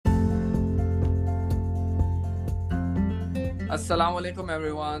Assalamu alaikum,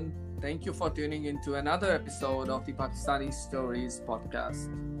 everyone. Thank you for tuning into another episode of the Pakistani Stories podcast.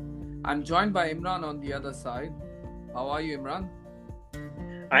 I'm joined by Imran on the other side. How are you, Imran?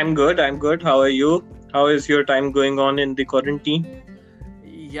 I'm good. How are you? How is your time going on in the quarantine?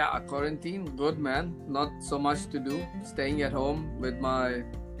 Yeah, quarantine, good man. Not so much to do. Staying at home with my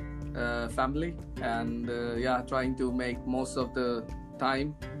family and trying to make most of the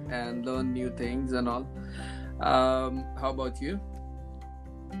time and learn new things and all. How about you?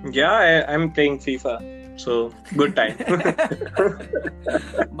 Yeah, I'm playing FIFA. So, good time.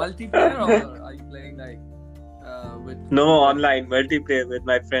 Multiplayer or are you playing with... No, online, multiplayer with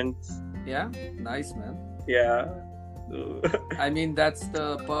my friends. Yeah, nice, man. Yeah. I mean, that's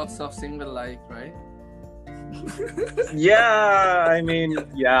the perks of single life, right? Yeah, I mean,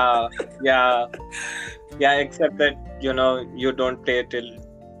 yeah, except that, you don't play till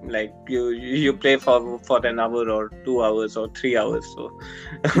like you play for an hour or 2 hours or 3 hours. So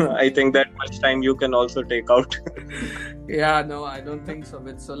I think that much time you can also take out. Yeah, no, I don't think so.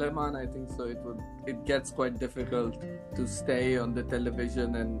 With Suleiman, I think so. It gets quite difficult to stay on the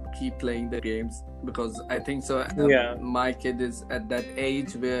television and keep playing the games because I think so. My kid is at that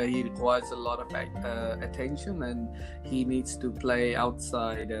age where he requires a lot of attention and he needs to play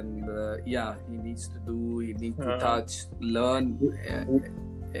outside and he needs to touch, learn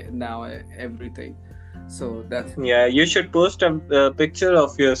now everything. So that's you should post a picture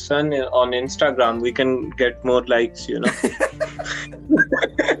of your son on Instagram. We can get more likes,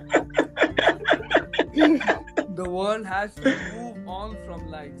 The world has to move on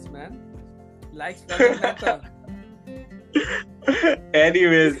from likes, man. Likes doesn't matter.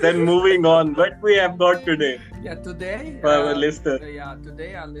 Anyways, then moving on. What we have got today? Today for our listeners.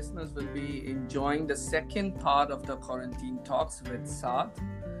 Today our listeners will be enjoying the second part of the quarantine talks with Saad.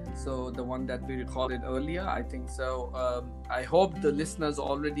 So the one that we recorded earlier, I think so. I hope the listeners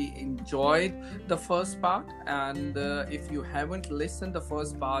already enjoyed the first part. And if you haven't listened the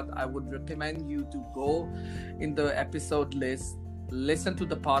first part, I would recommend you to go in the episode list, listen to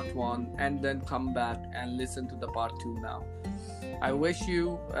the part 1, and then come back and listen to the part 2 now. I wish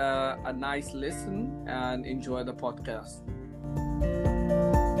you a nice listen and enjoy the podcast.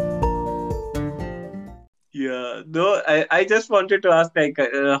 Yeah, no, I just wanted to ask,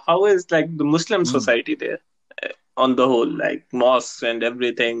 how is the Muslim society there on the whole, like mosques and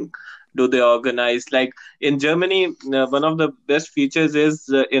everything? Do they organize? Like in Germany, one of the best features is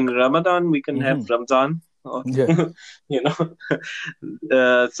in Ramadan we can have Ramzan.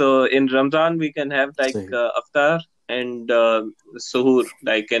 So in Ramadan we can have iftar and suhoor,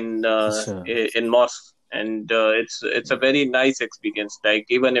 like in mosques. And it's a very nice experience, like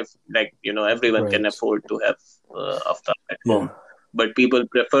even if everyone can afford to have iftar at home, but people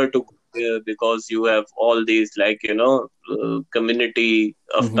prefer to go there because you have all these community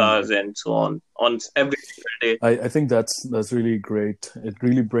iftars and so on every day. I think that's really great. It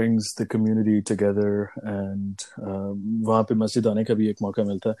really brings the community together and वहाँ पे मस्जिद आने का भी एक मौका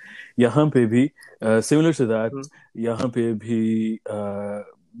मिलता है. यहाँ पे भी similar to that, यहाँ पे भी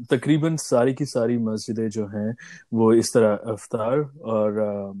तकरीबन सारी की सारी मस्जिदें जो हैं वो इस तरह इफ्तार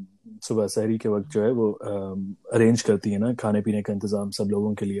और सुबह सहरी के वक्त जो है वो अरेंज करती है ना, खाने पीने का इंतजाम सब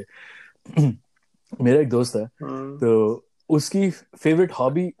लोगों के लिए. मेरा एक दोस्त है तो उसकी फेवरेट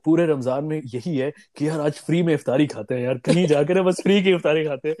हॉबी पूरे रमजान में यही है कि यार आज फ्री में इफ्तारी खाते हैं यार, कहीं जाकर ना बस फ्री की इफ्तारी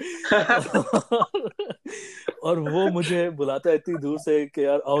खाते हैं. और वो मुझे बुलाता है इतनी दूर से कि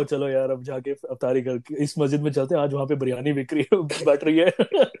यार आओ चलो यार अब जाके इफ्तारी कर इस मस्जिद में चलते हैं, आज वहां पे बिरयानी बट रही है.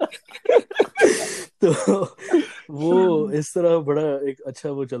 तो वो इस तरह बड़ा एक अच्छा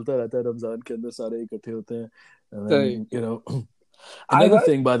वो चलता रहता है. रमजान के अंदर सारे इकट्ठे होते हैं. Another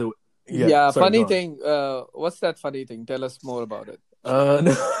thing, by the way. Sorry, funny thing. What's that funny thing? Tell us more about it.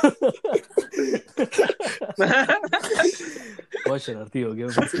 No. बहुत शरारती हो गया.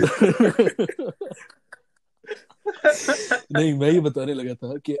 नहीं, मैं ये बताने लगा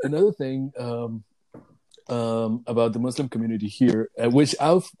था कि another thing about the Muslim community here, which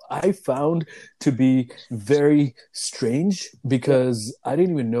I found to be very strange because I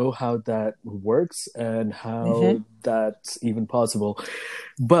didn't even know how that works and how that's even possible.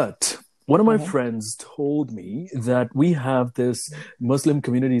 But one of my friends told me that we have this Muslim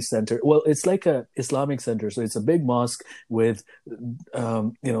community center. Well, it's like a Islamic center. So it's a big mosque with,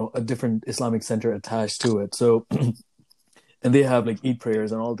 a different Islamic center attached to it. So, and they have like Eid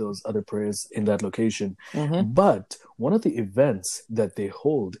prayers and all those other prayers in that location. But one of the events that they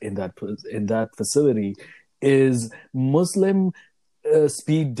hold in that facility is Muslim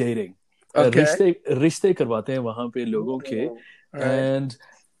speed dating. रिश्ते करवाते हैं वहाँ पे लोगों के. And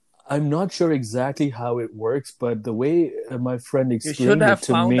I'm not sure exactly how it works, but the way my friend You should explained have it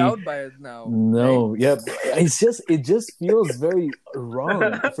to found me, out by now. no, yeah, it just feels very wrong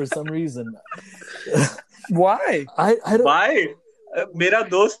for some reason. Why? I don't. Why? मेरा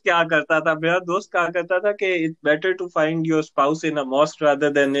दोस्त कहा करता था कि it's better to find your spouse in a mosque rather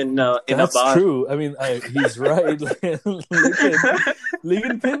than in a That's bar. true. I mean, he's right.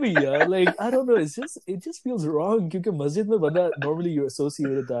 लेकिन फिर भी यार, like I don't know, it just feels wrong क्योंकि मस्जिद में बंदा normally you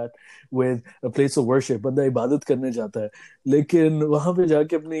associated that with a place of worship, बंदा इबादत करने जाता है, लेकिन वहां पे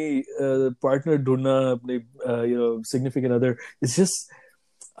जाके अपनी partner ढूंढना, अपनी significant other, it's just,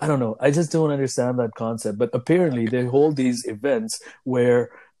 I don't know. I just don't understand that concept. But apparently they hold these events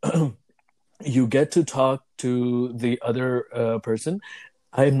where you get to talk to the other person.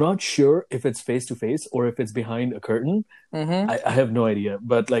 I'm not sure if it's face to face or if it's behind a curtain. Mm-hmm. I have no idea.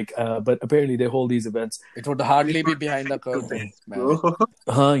 But but apparently they hold these events. It would hardly be behind the curtain, man.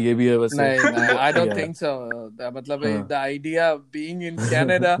 हाँ, ये भी है वैसे. No, I don't think so. The idea of being in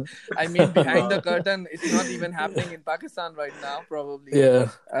Canada, I mean, behind the curtain, it's not even happening in Pakistan right now, probably. Yeah.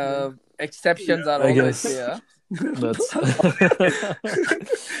 Exceptions are I always guess. there.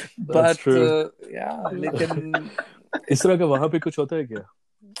 That's true. Yeah, लेकिन इस तरह का वहाँ पे कुछ होता है क्या?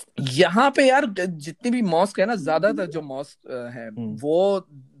 यहाँ पे यार जितनी भी मॉस्क है ना, ज्यादातर जो मॉस्क है वो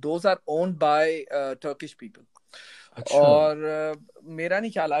those are owned by Turkish people. और मेरा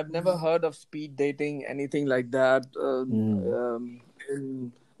नहीं ख्याल, I've never heard of speed dating, anything like that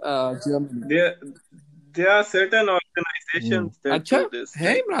in Germany. There are certain organizations that do this.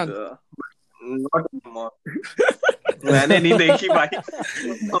 है इमरान? Not anymore. मैंने नहीं देखी भाई.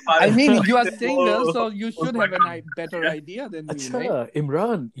 I mean, you are single, so you should have a better idea than me, right?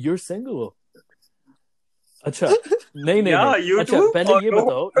 Imran, you're single. अच्छा नहीं Yeah, you अच्छा too? पहले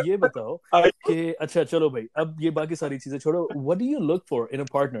ये बताओ कि अच्छा चलो भाई, अब ये बाकी सारी चीजें छोड़ो. What do you look for in a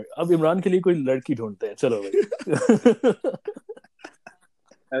partner? अब इमरान के लिए कोई लड़की ढूंढते हैं, चलो भाई.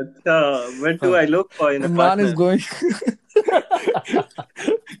 अच्छा, what do I look for in a Imran partner? is going.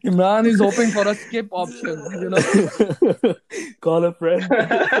 Imran is hoping for a skip option, you know. Call a friend.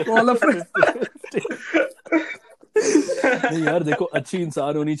 Call a friend. नहीं यार देखो, अच्छी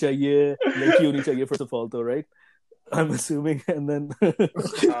इंसान होनी चाहिए, लड़की होनी चाहिए first of all, though, right? I'm assuming, and then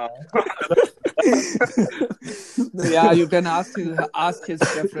yeah, you can ask his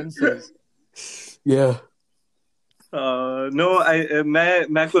preferences. Yeah. No,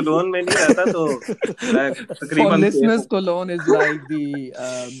 मैं कोलोन में नहीं रहता, तो मैं For listeners, Cologne is like the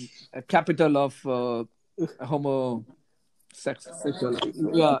capital of homosexuality.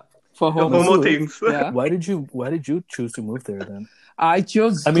 Yeah, for homo things. Yeah. Why did you choose to move there then? I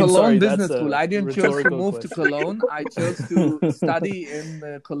chose Cologne Business School. I didn't choose to move to Cologne. I chose to study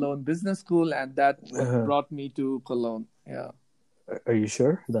in Cologne Business School, and that brought me to Cologne. Yeah. Are you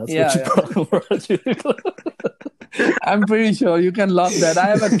sure? That's what you brought you to Cologne? I'm pretty sure. You can love that. I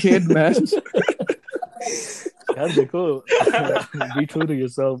have a kid, man. यार देखो, be true to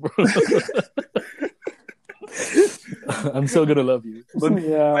yourself, bro. I'm still gonna love you.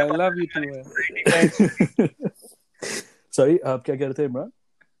 Yeah, I love you too, man. Sorry, आप क्या कह रहे थे, इमरान?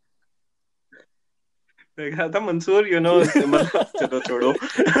 मैं कहा था मंसूर, चलो छोड़ो.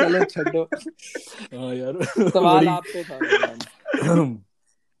 चलो छोड़ो. हाँ यार. सवाल आप पे था.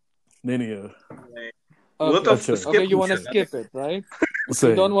 नहीं यार. Okay, you want to skip it, right?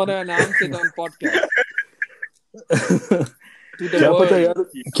 You don't want to announce it on podcast.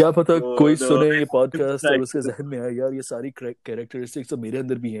 क्या पता कोई सुने ये पॉडकास्ट और उसके जहन में आए यार ये सारी कैरेक्टरिस्टिक्स तो मेरे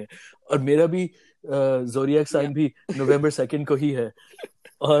अंदर भी हैं, और मेरा भी ज़ोडिएक साइन भी November 2nd को ही है,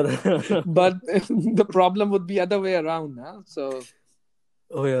 और but the problem would be other way around, huh? So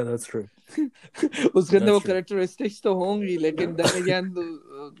oh yeah, that's true. उसके अंदर वो characteristics तो होंगी, लेकिन then again,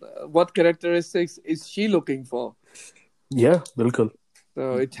 what characteristics is she looking for? Yeah, बिल्कुल.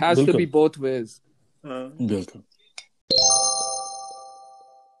 So it has to be both ways. बिल्कुल.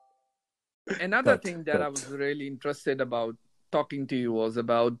 Another thing that I was really interested about talking to you was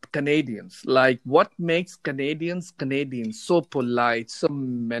about Canadians. Like, what makes Canadians so polite, so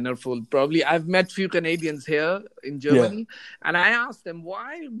mannerful? Probably I've met few Canadians here in Germany, and I asked them,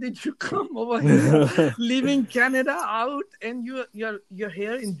 why did you come over here, leaving Canada out, and you're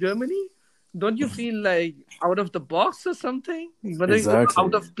here in Germany? Don't you feel like out of the box or something? Exactly.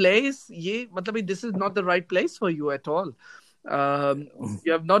 Out of place? This is not the right place for you at all.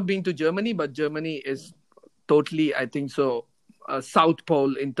 You have not been to Germany, but Germany is totally, I think so, South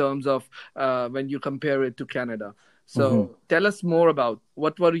Pole in terms of when you compare it to Canada. So tell us more about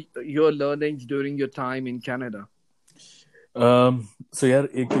what were your learnings during your time in Canada. So यार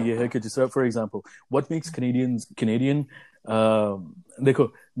एक तो ये है कि जिस तरह, for example, what makes Canadian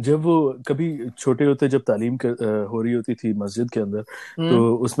देखो, जब वो कभी छोटे होते जब तालीम हो रही होती थी मस्जिद के अंदर,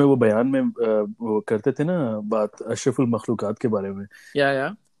 तो उसमें वो बयान में वो करते थे ना बात अशरफुल मखलूकात के बारे में.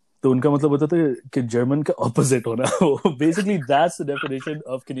 या तो उनका मतलब होता था कि जर्मन का ऑपोजिट होना. Basically that's the definition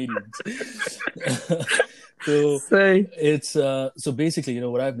of Canadians. So it's so basically,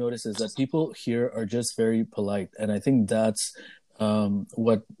 what I've noticed is that people here are just very polite, and I think that's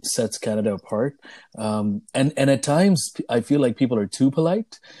what sets Canada apart. And at times I feel like people are too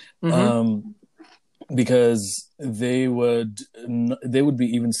polite, because they would be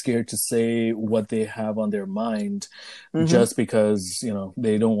even scared to say what they have on their mind, just because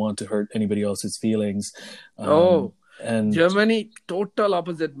they don't want to hurt anybody else's feelings. And Germany, total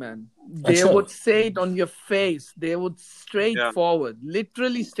opposite, man. They would say it on your face. They would straightforward,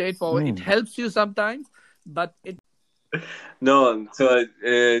 literally straightforward. It helps you sometimes, but it. No, so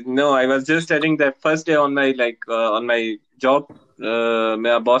no, I was just telling that first day on my on my job,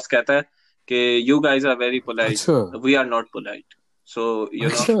 my boss कहता है कि you guys are very polite. We are not polite, so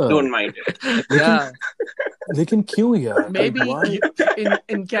don't mind it. लेकिन क्यों यार? Maybe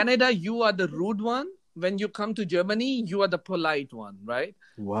in Canada you are the rude one. When you come to Germany, you are the polite one, right?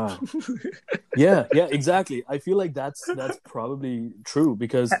 Wow. Yeah, exactly. I feel like that's probably true,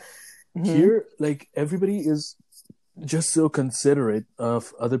 because here, like, everybody is just so considerate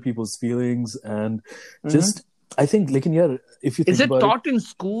of other people's feelings, and just I think, like, yeah, if you think is it about taught in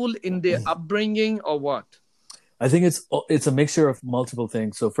school, in their upbringing, or what? I think it's a mixture of multiple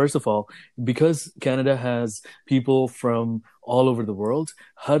things. So first of all, because Canada has people from all over the world,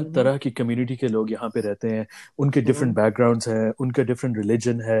 हर तरह की community के लोग यहाँ पे रहते हैं, उनके different backgrounds हैं, उनका different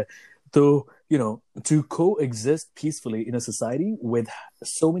religion है. So, to coexist peacefully in a society with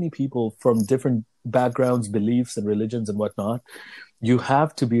so many people from different backgrounds, beliefs, and religions and whatnot, you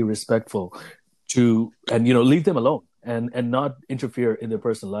have to be respectful and leave them alone. And not interfere in their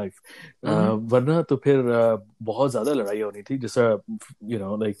personal life. वरना तो फिर बहुत ज़्यादा लड़ाई होनी थी. जिसरा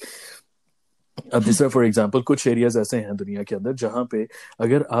like अब जिसरा for example कुछ areas ऐसे हैं दुनिया के अंदर जहाँ पे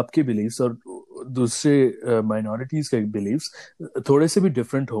अगर आपके beliefs और दूसरे minorities के beliefs थोड़े से भी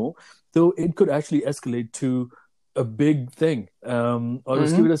different हो, तो it could actually escalate to a big thing. और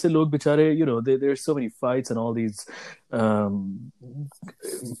उसकी वजह से लोग बेचारे, there's so many fights and all these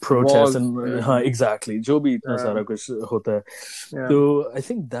protests and exactly, जो भी इतना सारा कुछ होता है. So I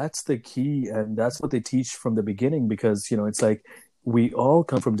think that's the key, and that's what they teach from the beginning, because it's like we all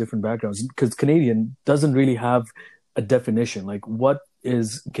come from different backgrounds, because Canadian doesn't really have a definition. Like, what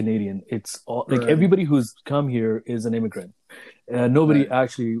is Canadian? It's all like everybody who's come here is an immigrant. Nobody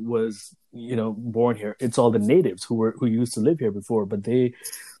actually was born here. It's all the natives who used to live here before, but they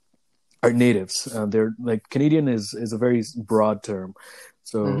are natives. They're like, Canadian is a very broad term.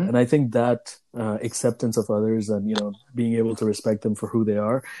 So, and I think that acceptance of others and being able to respect them for who they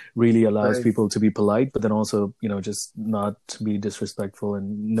are really allows people to be polite, but then also just not be disrespectful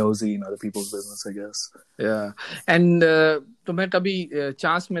and nosy in other people's business, I guess. Yeah. And तुम्हें कभी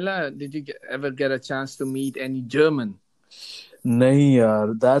chance मिला? Did you ever get a chance to meet any German? Nahi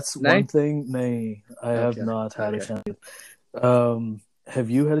yaar, that's one thing. Nahi, I have not had a chance. Have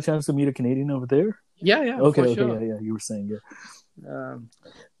you had a chance to meet a Canadian over there? Yeah. Okay, sure. yeah. You were saying,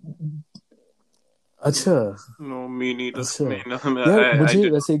 अच्छा. No, me neither. यार मुझे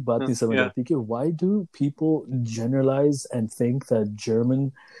वैसे एक बात नहीं समझ आती कि why do people generalize and think that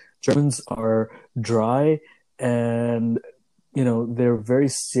Germans are dry and they're very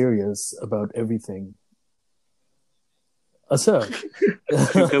serious about everything. अच्छा.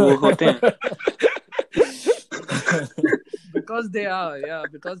 क्योंकि वो होते हैं. Because they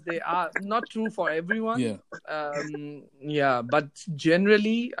are not true for everyone. But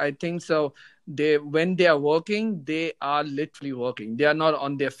generally I think so. When they are working, they are literally working. They are not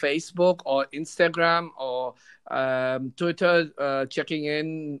on their Facebook or Instagram or Twitter checking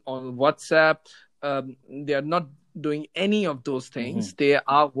in on WhatsApp. They are not doing any of those things. They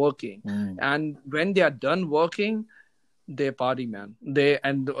are working, and when they are done working, they party, man.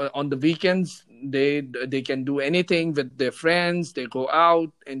 On the weekends they can do anything with their friends. They go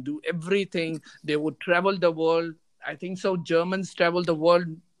out and do everything. They would travel the world. I think so. Germans travel the world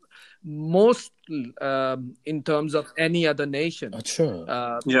most in terms of any other nation. And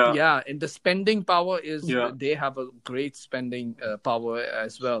the spending power is they have a great spending power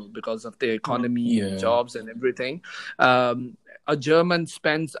as well because of their economy and jobs and everything. A German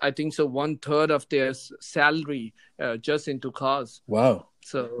spends, I think so, 1/3 of their salary just into cars. Wow.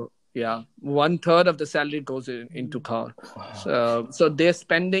 So 1/3 of the salary goes into car. Wow. So their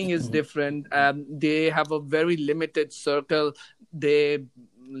spending is different. They have a very limited circle. They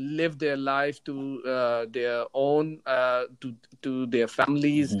live their life to their own, to their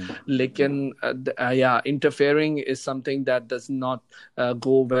families. Interfering is something that does not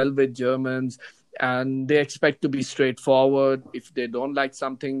go well with Germans. And they expect to be straightforward. If they don't like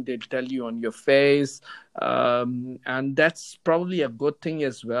something, they'll tell you on your face. And that's probably a good thing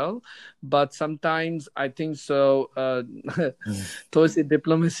as well. But sometimes I think so, थोड़ी सी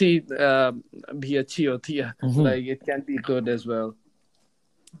diplomacy भी अच्छी होती है. Like it can be good as well.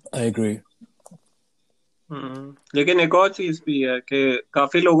 I agree. लेकिन एक और चीज भी है कि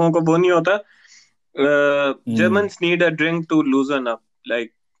काफी लोगों को वो नहीं होता. Germans need a drink to loosen up.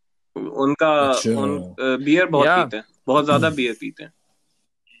 Like उनका बियर बहुत पीते हैं, बहुत ज्यादा बियर पीते हैं,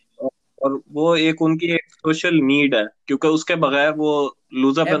 और वो एक उनकी एक सोशल नीड है, क्योंकि उसके बगैर वो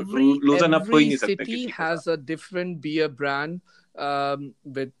लूजन अप हो ही नहीं सकते. Every city has a different beer brand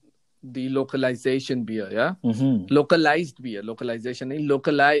with the localization beer, yeah? Localized beer, localization,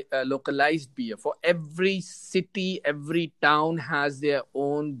 localized beer. For every city, every town has their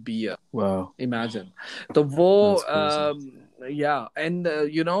own beer. Wow. Imagine. So wo, yeah, and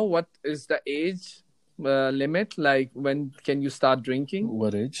you know what is the age limit? Like, when can you start drinking?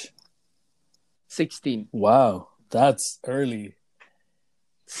 What age? 16. Wow, that's early.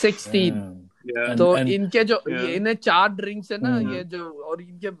 16. Yeah. तो इनके जो इन्हें 4 drinks है ना, ये जो, और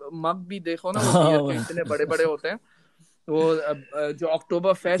इनके मग भी देखो ना, वो बियर के इतने बड़े बड़े होते हैं. वो जो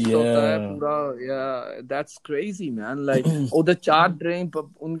अक्टूबर फेस्ट होता है पूरा, yeah, that's crazy man. Like उधर 4 ड्रिंक,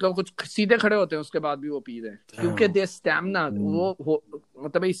 उनका कुछ सीधे खड़े होते हैं, उसके बाद भी वो पी रहे हैं, क्योंकि their stamina, वो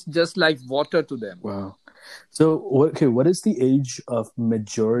मतलब it's just like water to them. Wow. So what is the age of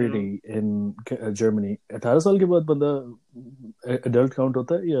majority in Germany? 18 साल के बाद बंदा adult count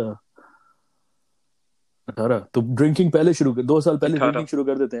होता है या 18? तो ड्रिंकिंग पहले शुरू कर, 2 साल पहले ड्रिंकिंग शुरू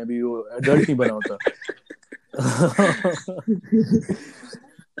कर देते हैं, अभी वो एडल्ट नहीं बना होता.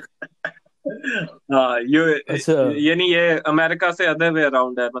 यानी ये अमेरिका से अदर वे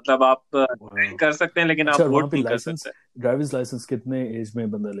अराउंड है, मतलब आप कर सकते हैं लेकिन आप वोट नहीं कर सकते. ड्राइवर्स लाइसेंस कितने एज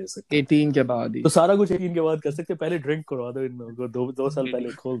में बंदा ले सकता है? 18 के बाद ही. तो सारा कुछ 18 के बाद कर सकते हैं. पहले ड्रिंक करवा दो इन लोगों को, 2 साल पहले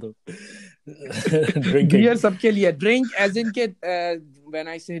खोल दो. बियर सबके लिए. ड्रिंक एज इन के, when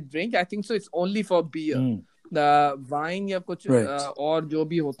I say drink, I think so it's only for beer. The wine या कुछ और जो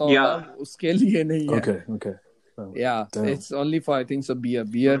भी होता होगा उसके लिए नहीं है. Okay. Yeah, it's only for, I think so,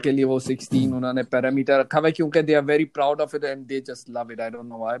 beer के लिए वो 16 उन्होंने पैरामीटर रखा हुआ है, क्योंकि they are very proud of it and they just love it. I don't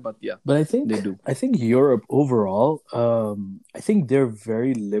know why, but yeah. But I think they do. I think Europe overall, I think they're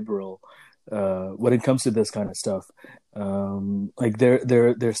very liberal when it comes to this kind of stuff. Like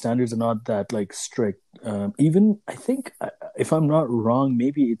their standards are not that like strict. Even I think, if I'm not wrong,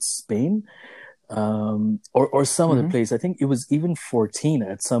 maybe it's Spain. Or some other place. I think it was even 14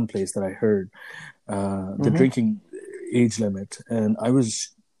 at some place that I heard the drinking age limit, and I was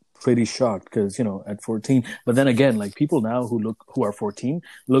pretty shocked because, you know, at 14. But then again, like, people now who are 14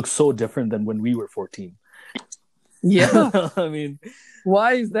 look so different than when we were 14. Yeah. I mean,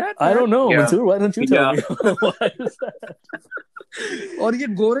 why is that? I don't know. Yeah. Mansoor, why don't you tell me? Why is that? और ये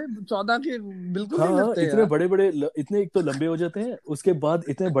गोरे 14 के बिल्कुल नहीं लगते इतने बड़े-बड़े, इतने एक तो लंबे हो जाते हैं, उसके बाद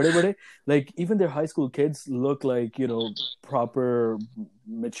इतने बड़े-बड़े, like even their high school kids look like, you know, proper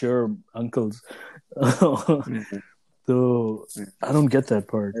mature uncles. So I don't get that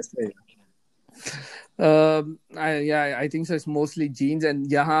part. I think so. It's mostly genes,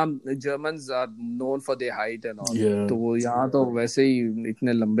 and यहाँ Germans are known for their height and all. Yeah. तो वो यहाँ तो वैसे ही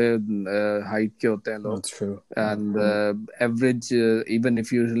इतने लंबे height के होते हैं लोग. That's true. And average, even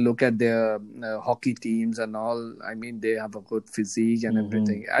if you look at their hockey teams and all, I mean, they have a good physique and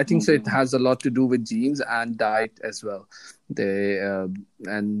everything. I think so. It has a lot to do with genes and diet as well. They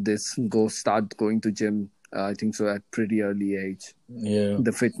and this start going to gym. I think so at pretty early age. Yeah.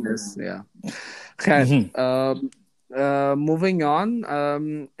 The fitness, yeah. Moving on,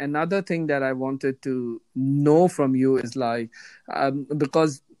 another thing that I wanted to know from you is like,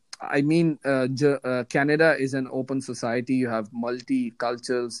 because I mean, Canada is an open society. You have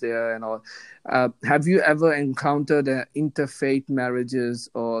multi-cultures there and all. Have you ever encountered interfaith marriages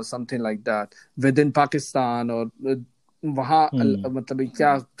or something like that within Pakistan, or वहाँ मतलब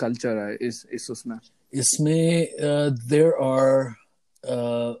क्या culture है इस उसमें? Isme, there are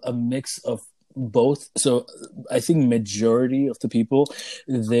a mix of both. So I think majority of the people,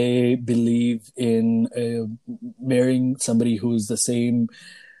 they believe in marrying somebody who's the same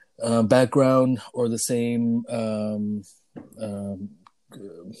background or the same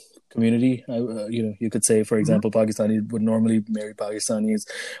community. You know, you could say, for example, Pakistanis would normally marry Pakistanis,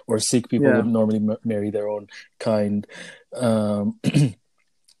 or Sikh people would normally marry their own kind.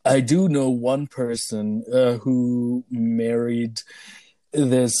 I do know one person who married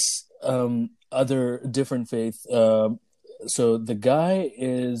this other different faith. So the guy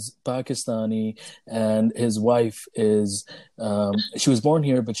is Pakistani, and his wife is. She was born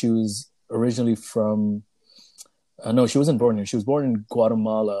here, but she was originally from. No, she wasn't born here. She was born in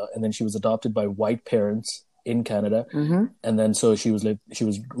Guatemala, and then she was adopted by white parents in Canada, and then so she was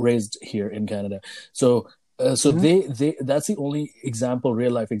raised here in Canada. So they that's the only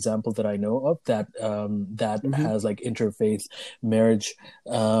real life example that I know of that has like interfaith marriage.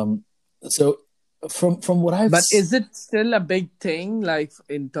 So from what I've But is it still a big thing, like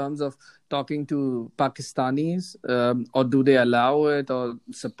in terms of talking to Pakistanis, or do they allow it or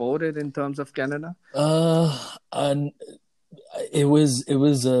support it in terms of Canada? And it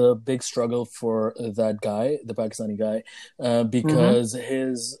was a big struggle for that guy, the Pakistani guy, because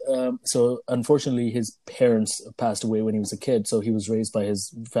his so unfortunately his parents passed away when he was a kid, so he was raised by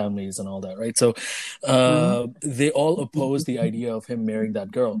his families and all that, right? So they all opposed the idea of him marrying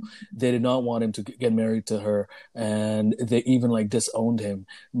that girl. They did not want him to get married to her, and they even like disowned him,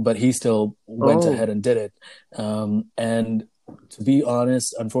 but he still went ahead and did it. And to be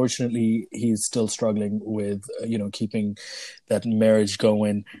honest, unfortunately, he's still struggling with keeping that marriage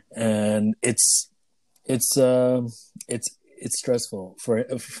going, and it's stressful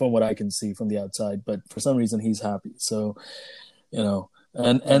from what I can see from the outside. But for some reason, he's happy. So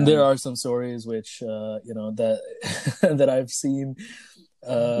and there are some stories which that that I've seen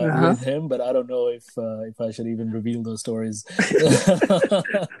with him, but I don't know if I should even reveal those stories.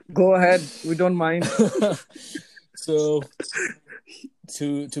 Go ahead, we don't mind. So,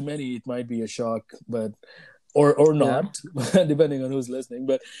 to many, it might be a shock, but or not, depending on who's listening.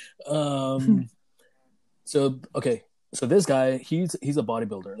 But so okay, so this guy, he's a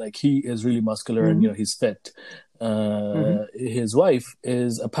bodybuilder. Like he is really muscular and he's fit. His wife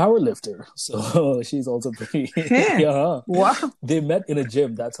is a power lifter, so she's also pretty. Wow! They met in a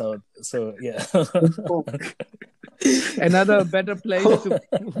gym. That's how. So yeah. Another better place to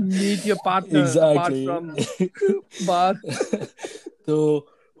meet your partner. Exactly. Apart from bar. तो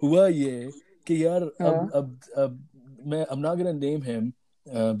हुआ ये कि यार अब I'm not gonna name him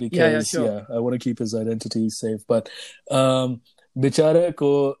because sure. I want to keep his identity safe, but बेचारे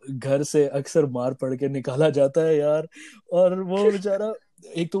को घर से अक्सर मार पड़ के निकाला जाता है यार, और वो बेचारा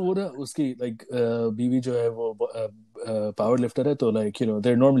एक तो वो ना उसकी like बीवी जो है वो power lifter है, तो like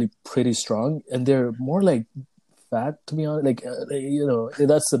they're normally pretty strong and they're more like fat, to be honest. Like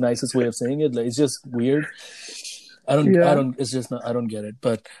that's the nicest way of saying it. Like it's just weird. I don't it's just not, I don't get it.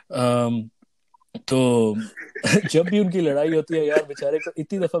 But तो जब भी उनकी लड़ाई होती है यार, बेचारे को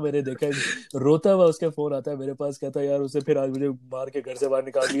इतनी दफा मैंने देखा है रोता हुआ उसका फोन आता है मेरे पास, कहता है यार उसे फिर आज मुझे मार के घर से बाहर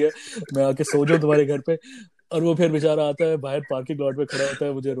निकाल दिया, मैं आके सो जाऊं तुम्हारे घर पे। और वो फिर बेचारा आता है बाहर पार्किंग लॉट पे खड़ा होता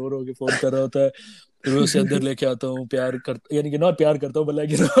है, मुझे रो रो के फोन कर रहा होता है, फिर उसे अंदर लेके आता हूँ, प्यार करता, यानी कि नॉट प्यार करता हूँ, मतलब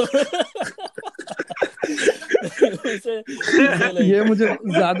ये मुझे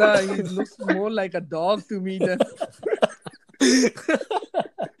ज्यादा he looks more like a dog to me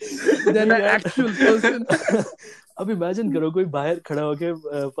than an actual person. अब इमेजिन करो कोई बाहर खड़ा होके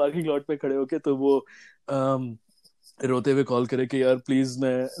पार्किंग लॉट पे खड़े होके तो वो रोते हुए कॉल करे कि यार प्लीज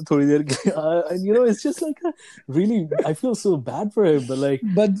मैं थोड़ी देर it's just like really I feel so bad for him,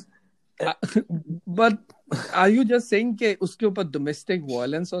 but are you just saying कि उसके ऊपर domestic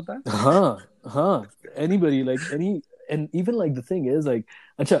violence होता है? हाँ anybody like any, and even like the thing is like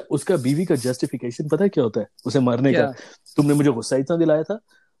अच्छा उसका बीवी का justification पता है क्या होता है उसे मारने का? तुमने मुझे गुस्सा इतना दिलाया था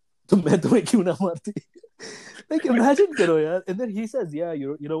तो मैं तुम्हें क्यों ना मारती? Like imagine करो यार, and then he says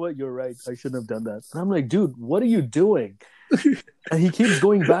you know what, you're right, I shouldn't have done that, and I'm like dude what are you doing? And he keeps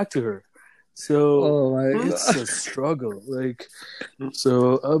going back to her. So it's a struggle, like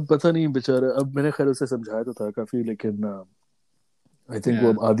so अब पता नहीं बेचारा, अब मैंने खैर उसे समझाया तो था काफी, लेकिन I think वो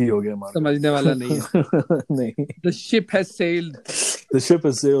अब आदी हो गया मारने, समझने वाला नहीं है। नहीं, the ship has sailed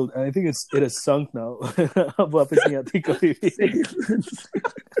and I think it has sunk now. अब वापस नहीं आती कभी भी।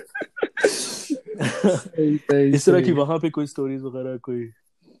 इस तरह की वहाँ पे कोई स्टोरीज वगैरह कोई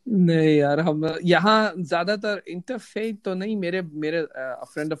नहीं यार, हम यहाँ ज्यादातर इंटरफेथ तो नहीं। मेरे a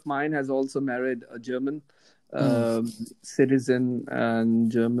friend of mine has also married a German citizen and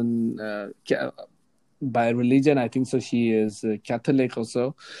German by religion I think so she is Catholic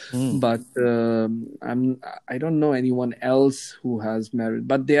also, but I don't know anyone else who has married,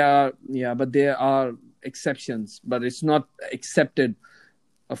 but there are exceptions, but it's not accepted.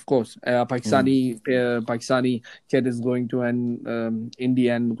 Of course, Pakistani kid is going to an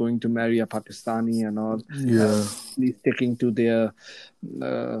Indian going to marry a Pakistani and all. He's sticking to their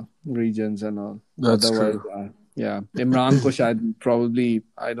regions and all. That's otherwise true. Imran ko shayad probably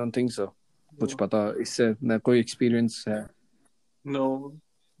I don't think so. कुछ पता इससे न कोई experience है। No.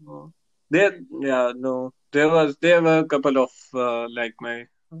 No. There were a couple of like my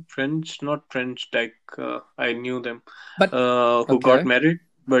friends, not friends, like I knew them, But who got married,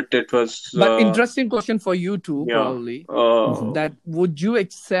 but it was But interesting question for you too, yeah. probably. That would you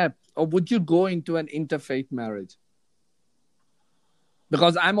accept or would you go into an interfaith marriage?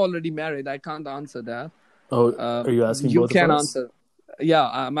 Because I'm already married, I can't answer that. Oh, are you asking You both can of us? answer. Yeah,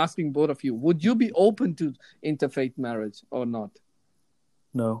 I'm asking both of you. Would you be open to interfaith marriage or not?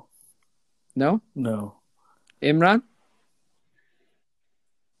 No. No? No. Imran?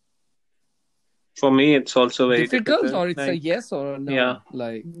 For me, it's also very difficult or it's a yes or a no? Yeah.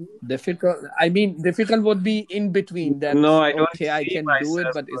 Like difficult. I mean, difficult would be in between. That No, I don't okay, I see can do it,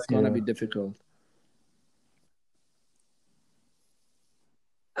 myself but it's doing gonna be difficult.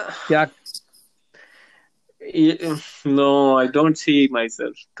 Yeah. No, I don't see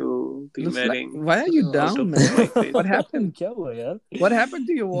myself to be Looks marrying. Like, why are you down, man? What happened? क्या हुआ यार? What happened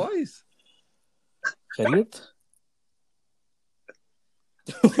to your voice? खैरियत?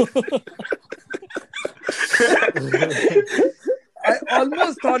 I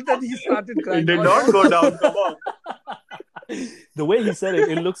almost thought that he started crying. It did not go down. Come on. The way he said it,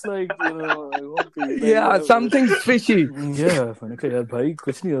 it looks like, you know, I won't be. Like, yeah, something's fishy. Yeah, मैंने कहा यार भाई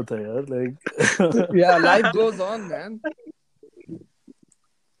कुछ नहीं होता यार, like. Yeah, life goes on, man.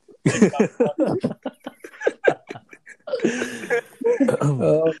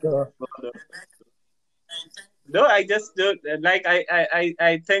 Oh God. No, I just like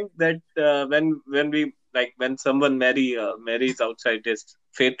I think that when we like when someone marries outside his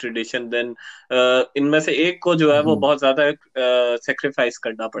faith tradition, then इनमें से एक को जो है वो बहुत ज्यादा sacrifice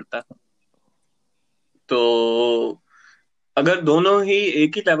करना पड़ता है. तो अगर दोनों ही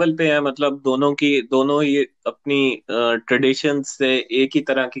एक ही लेवल पे हैं, मतलब दोनों ही अपनी ट्रेडिशन से एक ही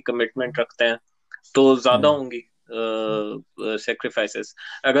तरह की कमिटमेंट रखते हैं, तो ज्यादा होंगी सेक्रीफाइसेस.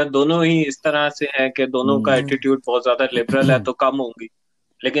 अगर दोनों ही इस तरह से हैं कि दोनों का एटीट्यूड बहुत ज्यादा लिबरल है, तो कम होंगी,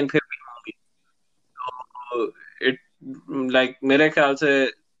 लेकिन फिर भी होंगी. तो इट लाइक मेरे ख्याल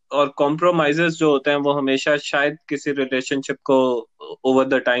से, और कॉम्प्रोमाइजेस जो होते हैं वो हमेशा शायद किसी रिलेशनशिप को ओवर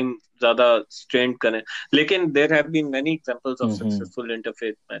द टाइम ज्यादा स्ट्रेन करें. लेकिन there have been many examples of successful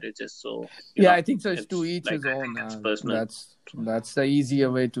interfaith marriages. So yeah, I think so. It's to each his own. That's the easier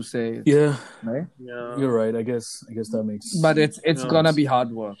way to say it. Yeah, right? Yeah, you're right. I guess that makes. But it's gonna be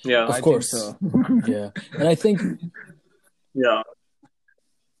hard work. Yeah, of course. So. Yeah, and I think. Yeah,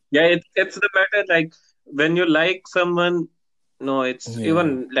 it's the matter, like when you like someone. No, it's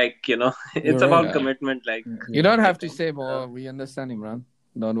even like, you know, it's about commitment. Like you don't have to say more. We understand, Imran.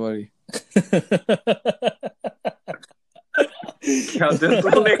 Don't worry.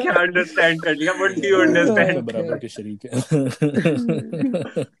 तूने क्या understand कर लिया? What do you understand? बराबर के शरीक है.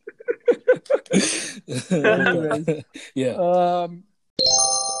 Yeah.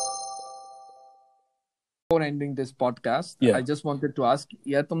 Before ending this podcast, I just wanted to ask,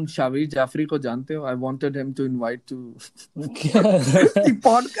 यार तुम शावीर जाफरी को जानते हो? I wanted him to invite to the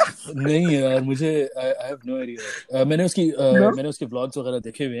podcast. नहीं यार, मुझे I have no idea. मैंने उसके vlogs वगैरह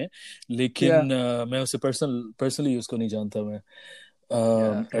देखे हुए हैं, लेकिन मैं उसे personally उसको नहीं जानता मैं.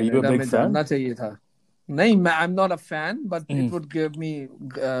 Are you a big fan? जानना चाहिए था. नहीं, I'm not a fan, but it would give me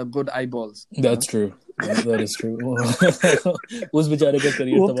good eyeballs. That's true. That is true. उस बेचारे का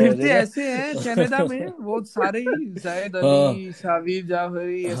करियर वो फिरते ऐसे हैं कनाडा में, वो सारे जायद अली, शावीर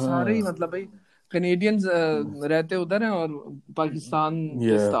जाफरी, ये सारे ही मतलब भाई कैनेडियंस रहते उधर हैं, और पाकिस्तान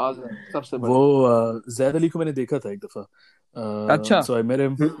के स्टार्स हैं सबसे बड़े. वो जायद अली को मैंने देखा था एक दफा. अच्छा. So I met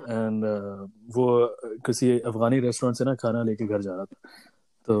him and वो किसी अफगानी रेस्टोरेंट से ना खाना लेके घर जा रहा था.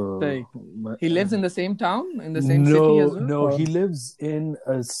 So he lives in the same town, in the same city as well? No, he lives in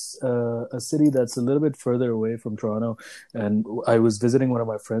a city that's a little bit further away from Toronto, and I was visiting one of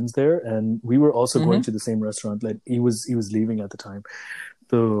my friends there, and we were also going to the same restaurant. Like he was leaving at the time.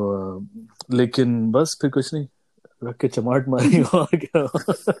 So लेकिन बस फिर कुछ नहीं, रख के चमाट मारी और क्या.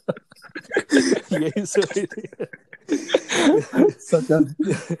 यही story थी. Such a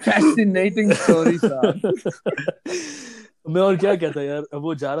fascinating story, sir. मैं और क्या कहता यार. अब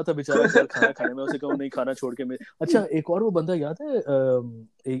वो जा रहा था बेचारा खाना खाने में, उसे कहूँ नहीं खाना छोड़ के. मैं अच्छा, एक और वो बंदा याद है,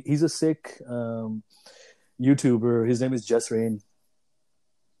 he's a Sikh YouTuber, his name is Jess Rain.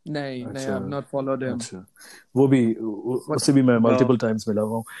 नहीं, I've not followed him. अच्छा, वो भी उससे भी मैं multiple times मिला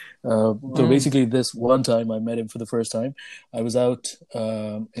हूँ. So basically this one time I met him for the first time. I was out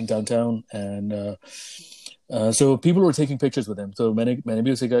in downtown and so people were taking pictures with him. So मैंने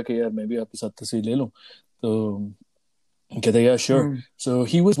भी उसे कहा कि यार मैं भी आपके साथ तस्वीर ले लूँ. तो कहता yeah, sure. So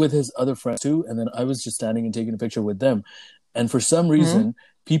he was with his other friends too, and then I was just standing and taking a picture with them. And for some reason,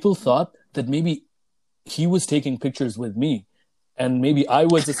 people thought that maybe he was taking pictures with me, and maybe I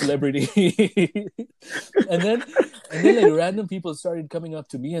was a celebrity. and then like random people started coming up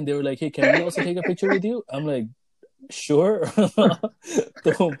to me and they were like, hey, can we also take a picture with you? I'm like, sure.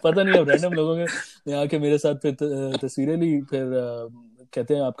 तो पता नहीं अब random लोगों ने आके मेरे साथ फिर तस्वीरें ली, फिर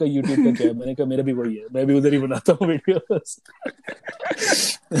कहते हैं आपका YouTube का क्या है? मैंने कहा मेरा भी वही है, मैं भी उधर ही बनाता हूँ वीडियोस।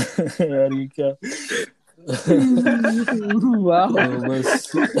 यार ये क्या Wow.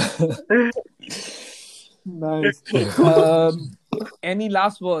 Nice. Any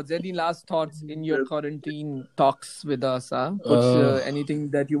last words, any last thoughts in your quarantine talks with us?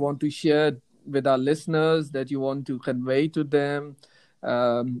 Anything that you want to share with our listeners, that you want to convey to them?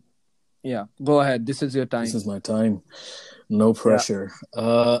 Yeah, go ahead. This is your time. This is my time. No pressure.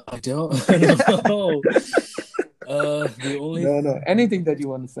 I don't know. The only anything that you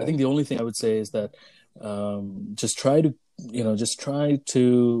want to say. I think the only thing I would say is that just try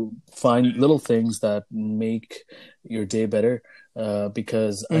to find little things that make your day better,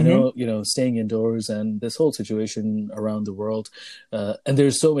 because I know, staying indoors and this whole situation around the world, and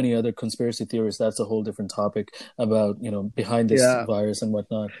there's so many other conspiracy theories. That's a whole different topic about, behind this virus and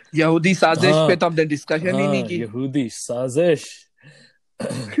whatnot. Yahudi sazish pe to humne discussion hi nahi ki. Yahudi sazish.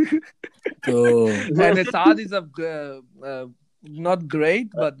 And Saad is a not great,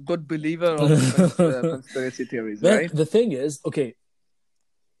 but good believer of conspiracy theories, right? The thing is, okay.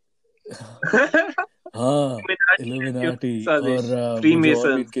 Illuminati और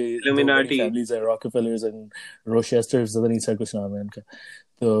Freemasons, Illuminati families and Rockefellers and Rochesters, पता नहीं ऐसा कुछ नाम है उनका.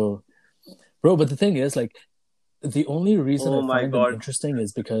 So, bro, but the thing is, like, the only reason I find them interesting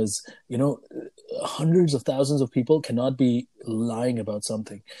is because, hundreds of thousands of people cannot be lying about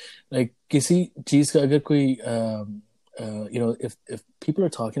something. Like, किसी चीज का अगर कोई if people are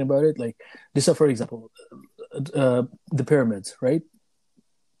talking about it, like this, for example, the pyramids, right?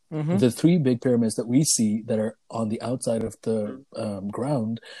 The 3 big pyramids that we see that are on the outside of the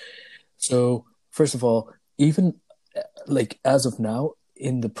ground. So, first of all, even like as of now,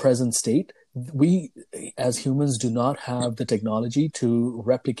 in the present state, we as humans do not have the technology to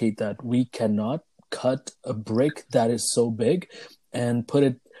replicate that. We cannot cut a brick that is so big and put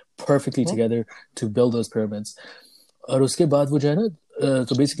it perfectly together to build those pyramids. और उसके बाद वो जो है ना,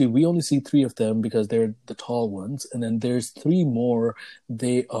 so basically we only see 3 of them because they're the tall ones, and then there's 3 more.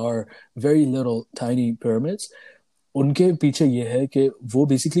 They are very little tiny pyramids. उनके पीछे ये है कि वो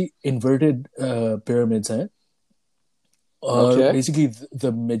basically inverted pyramids हैं. Basically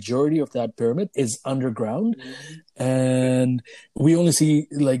the majority of that pyramid is underground, and we only see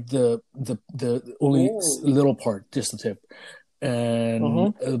like the only little part, just the tip.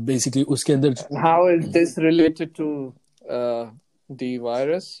 And basically uske andar, how is this related to the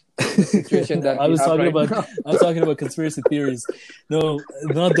virus, the situation that I was talking about conspiracy theories. No,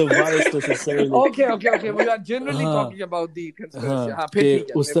 not the virus necessarily. Okay. We are generally talking about the conspiracy.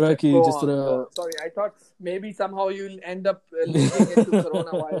 उस तरह की जिस तरह. Sorry, I thought maybe somehow you'll end up linking it to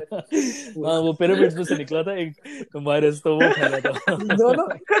coronavirus. वो pyramids में से निकला था एक virus, तो वो फैला था. No.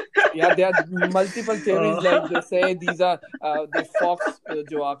 Yeah, there are multiple theories. Like they say these are the fox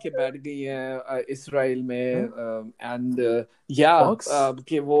जो आके बैठ गई हैं इसराइल में, and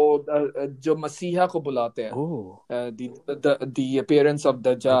कि वो जो मसीहा को बुलाते हैं, the appearance of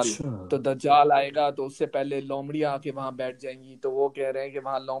दज्जाल. तो दज्जाल आएगा तो उससे पहले लोमड़ियाँ आके वहाँ बैठ जाएंगी, तो वो कह रहे हैं कि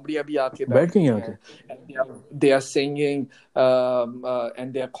वहाँ लोमड़ियाँ भी आके बैठ गई हैं. They are singing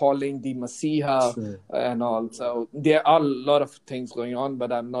and they are calling the Masiha and all. So there are a lot of things going on,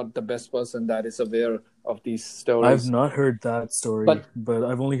 but I'm not the best person that is aware of these stories. I've not heard that story, but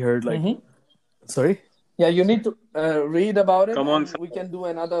I've only heard like... Sorry? Yeah, you need to read about it. Come on. We can do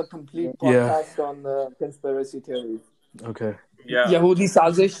another complete podcast on conspiracy theories. Okay. Yeah. Yahudi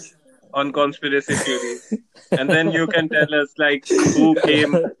sazish. On conspiracy theories. And then you can tell us like who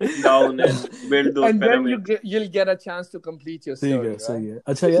came down and built those pyramids. And then you'll get a chance to complete your story. सही है.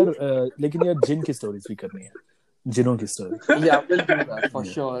 अच्छा यार, लेकिन यार जिन की stories भी करनी है. जिनों की story. Yeah, we'll do that for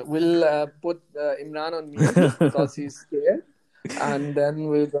sure. We'll put Imran on mute because he's scared. And then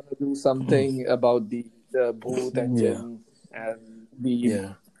we're going to do something about the bhoot and jinn and the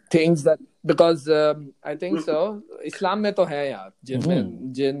things that, because I think so Islam में तो है यार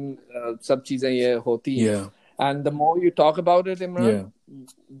जिन सब चीजें ये होती हैं, and the more you talk about it, Imran,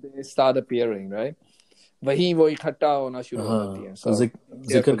 they start appearing, right? वही वो इकट्ठा होना शुरू होती हैं. So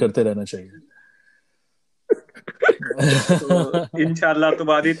जिक्र करते रहना चाहिए. इंशाल्लाह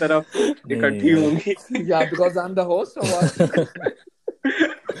तुम्हारी तरफ इकट्ठी होंगी. Yeah, because I'm the host or what?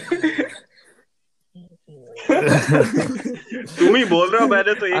 तुम ही बोल रहे हो,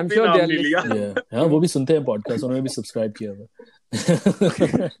 मैंने तो एक भी नाम नहीं लिया. हाँ, वो भी सुनते हैं पॉडकास्ट, उन्होंने भी सब्सक्राइब किया हुआ.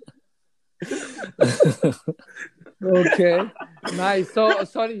 Okay, nice. So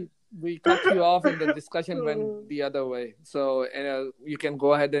sorry, we cut you off and the discussion went the other way. So you can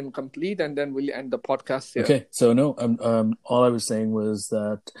go ahead and complete, and then we'll end the podcast here. Okay, so no, all I was saying was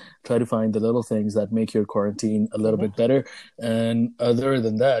that try to find the little things that make your quarantine a little bit better, and other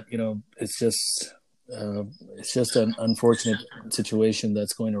than that, it's just an unfortunate situation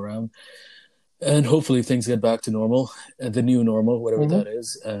that's going around. And hopefully things get back to normal, the new normal, whatever that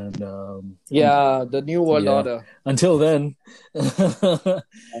is. And the new world order. Until then,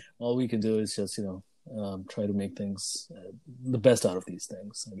 all we can do is just, try to make things the best out of these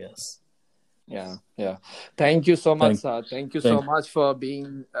things, I guess. Yeah. Thank you so much, Saad. Thank you so much for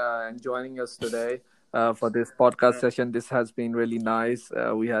being and joining us today for this podcast session. This has been really nice.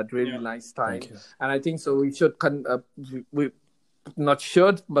 We had really nice time. And I think so we should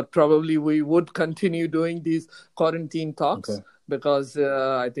but probably we would continue doing these quarantine talks because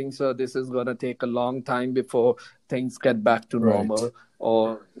I think so this is going to take a long time before things get back to normal,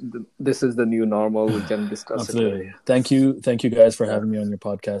 or this is the new normal. We can discuss Absolutely. it. Thank you guys for having me on your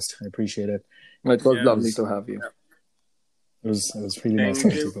podcast. I appreciate it. It was lovely to have you. It was really nice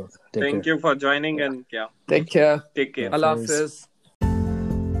talking to you both. Thank you for joining and take care. Allah Hafiz.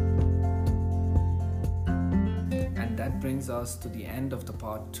 That brings us to the end of the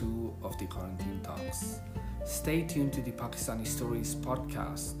part 2 of the Quarantine Talks. Stay tuned to the Pakistani Stories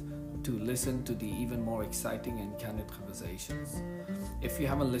podcast to listen to the even more exciting and candid conversations. If you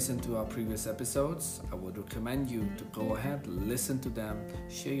haven't listened to our previous episodes, I would recommend you to go ahead, listen to them,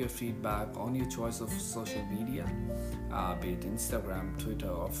 share your feedback on your choice of social media, be it Instagram, Twitter,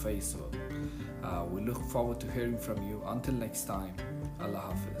 or Facebook. We look forward to hearing from you. Until next time,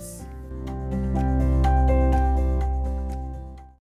 Allah Hafiz.